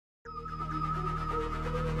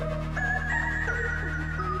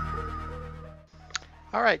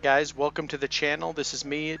Alright guys, welcome to the channel. This is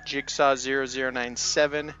me,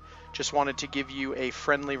 Jigsaw0097. Just wanted to give you a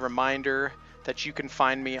friendly reminder that you can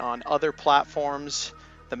find me on other platforms,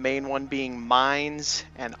 the main one being Minds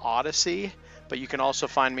and Odyssey, but you can also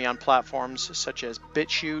find me on platforms such as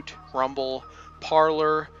BitChute, Rumble,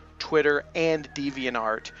 Parler, Twitter, and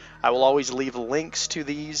DeviantArt. I will always leave links to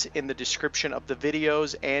these in the description of the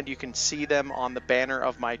videos, and you can see them on the banner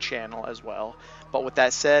of my channel as well. But with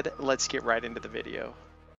that said, let's get right into the video.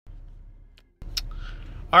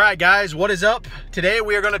 Alright guys, what is up? Today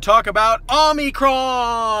we are going to talk about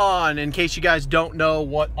Omicron! In case you guys don't know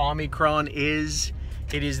what Omicron is,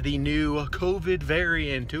 it is the new COVID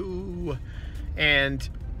variant. Ooh. And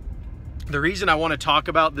the reason I want to talk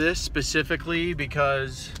about this specifically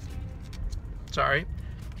because... Sorry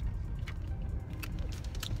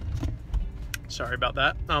about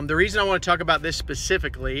that. The reason I want to talk about this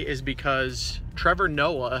specifically is because Trevor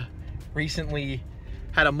Noah recently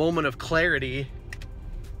had a moment of clarity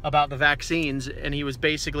about the vaccines, and he was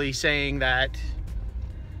basically saying that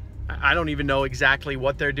I don't even know exactly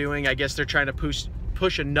what they're doing. I guess they're trying to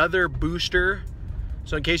push another booster.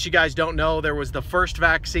 So in case you guys don't know, there was the first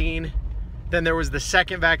vaccine, then there was the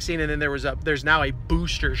second vaccine, and then there's now a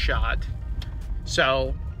booster shot.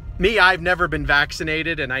 So me, I've never been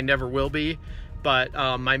vaccinated and I never will be, but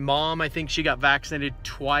my mom, I think she got vaccinated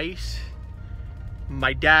twice.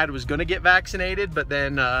 My dad was gonna get vaccinated, but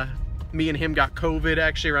then me and him got COVID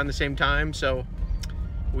actually around the same time, so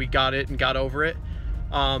we got it and got over it.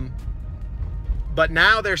 But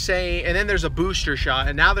now they're saying, and then there's a booster shot,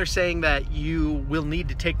 and now they're saying that you will need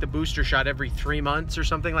to take the booster shot every 3 months or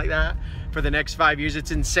something like that for the next 5 years.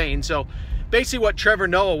 It's insane. So basically what Trevor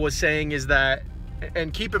Noah was saying is that,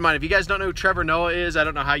 and keep in mind, if you guys don't know who Trevor Noah is, I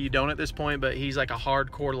don't know how you don't at this point, but he's like a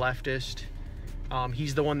hardcore leftist.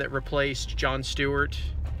 He's the one that replaced Jon Stewart.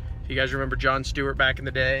 If you guys remember Jon Stewart back in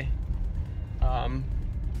the day.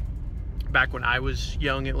 Back when I was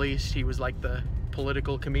young, at least, he was like the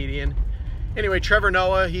political comedian. Anyway, Trevor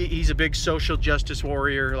Noah, he's a big social justice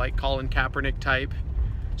warrior, like Colin Kaepernick type.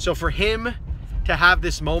 So for him to have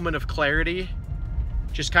this moment of clarity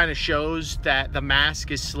just kind of shows that the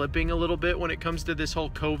mask is slipping a little bit when it comes to this whole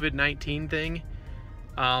COVID-19 thing.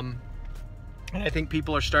 And I think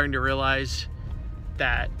people are starting to realize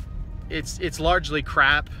that it's largely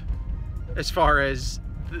crap as far as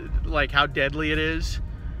like how deadly it is.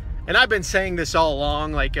 And I've been saying this all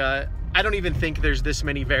along, like I don't even think there's this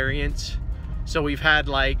many variants. So we've had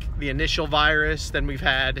like the initial virus, then we've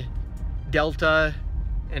had Delta,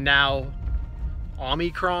 and now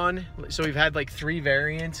Omicron. So we've had like 3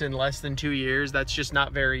 variants in less than 2 years. That's just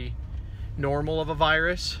not very normal of a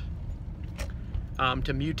virus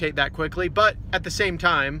to mutate that quickly. But at the same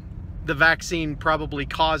time, the vaccine probably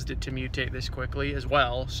caused it to mutate this quickly as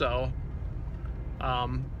well. So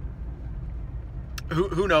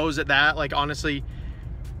who knows at that? Like honestly,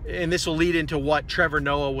 and this will lead into what Trevor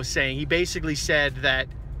Noah was saying. He basically said that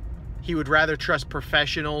he would rather trust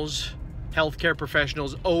professionals, healthcare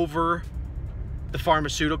professionals, over the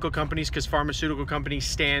pharmaceutical companies, because pharmaceutical companies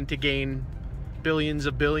stand to gain billions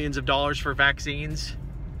of dollars for vaccines.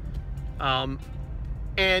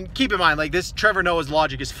 And keep in mind, like, this Trevor Noah's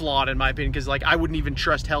logic is flawed in my opinion, because like I wouldn't even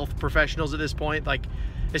trust health professionals at this point, like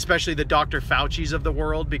especially the Dr. Fauci's of the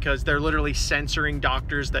world, because they're literally censoring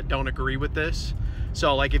doctors that don't agree with this.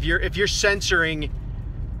 So like if you're censoring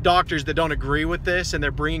doctors that don't agree with this and they're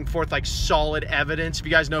bringing forth like solid evidence, if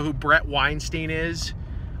you guys know who Brett Weinstein is,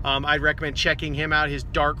 I'd recommend checking him out, his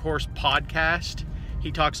Dark Horse podcast. He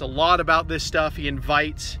talks a lot about this stuff. He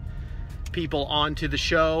invites people onto the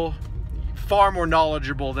show, far more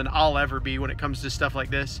knowledgeable than I'll ever be when it comes to stuff like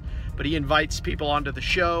this. But he invites people onto the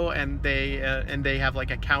show, and they have like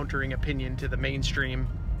a countering opinion to the mainstream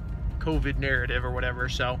COVID narrative or whatever.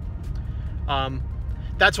 So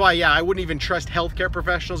that's why, yeah, I wouldn't even trust healthcare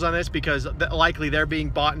professionals on this, because likely they're being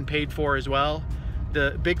bought and paid for as well.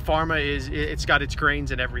 The big pharma it's got its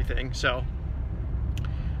grains and everything. So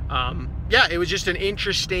yeah, it was just an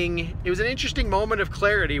interesting moment of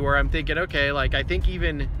clarity where I'm thinking, okay, like I think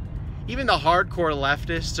even the hardcore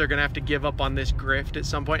leftists are gonna have to give up on this grift at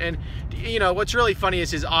some point. And you know what's really funny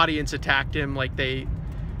is his audience attacked him. Like they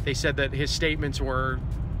said that his statements were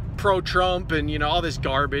pro-Trump and, you know, all this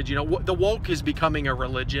garbage. You know, the woke is becoming a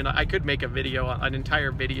religion. I could make an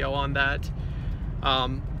entire video on that.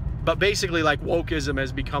 But basically, like, wokeism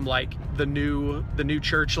has become like the new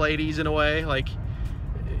church ladies in a way. Like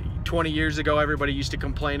 20 years ago, everybody used to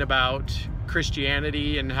complain about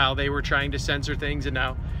Christianity and how they were trying to censor things, and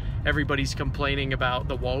now everybody's complaining about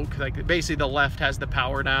the woke. Like basically the left has the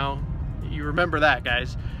power now. You remember that,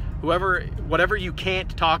 guys. whatever you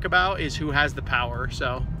can't talk about is who has the power.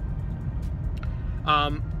 So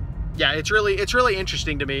yeah, it's really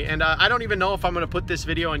interesting to me. And I don't even know if I'm going to put this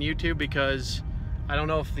video on YouTube, because I don't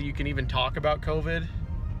know if you can even talk about COVID.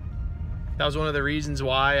 That was one of the reasons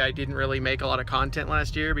why I didn't really make a lot of content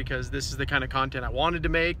last year, because this is the kind of content I wanted to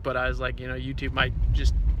make, but I was like, you know, YouTube might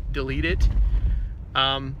just delete it.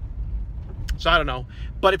 So I don't know.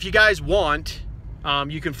 But if you guys want,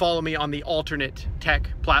 you can follow me on the alternate tech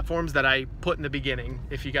platforms that I put in the beginning.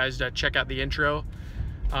 If you guys check out the intro,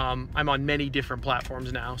 I'm on many different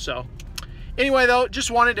platforms now. So anyway, though, just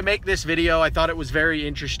wanted to make this video. I thought it was very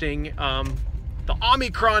interesting. The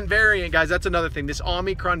Omicron variant, guys, that's another thing. This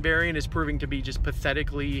Omicron variant is proving to be just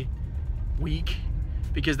pathetically weak,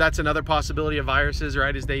 because that's another possibility of viruses,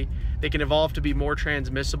 right? Is they can evolve to be more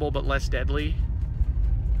transmissible but less deadly.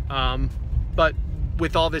 But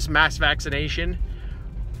with all this mass vaccination,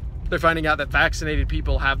 they're finding out that vaccinated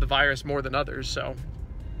people have the virus more than others. So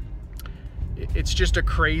it's just a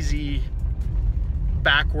crazy,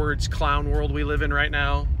 backwards clown world we live in right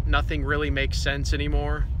now. Nothing really makes sense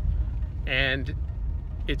anymore. And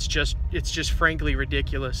it's just frankly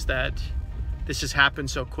ridiculous that this has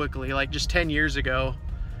happened so quickly. Like, just 10 years ago,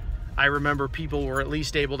 I remember people were at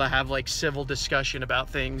least able to have like civil discussion about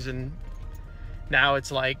things, and now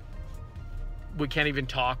it's like we can't even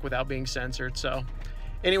talk without being censored. So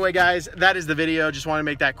anyway, guys, that is the video. Just want to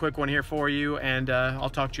make that quick one here for you, and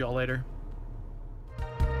I'll talk to you all later.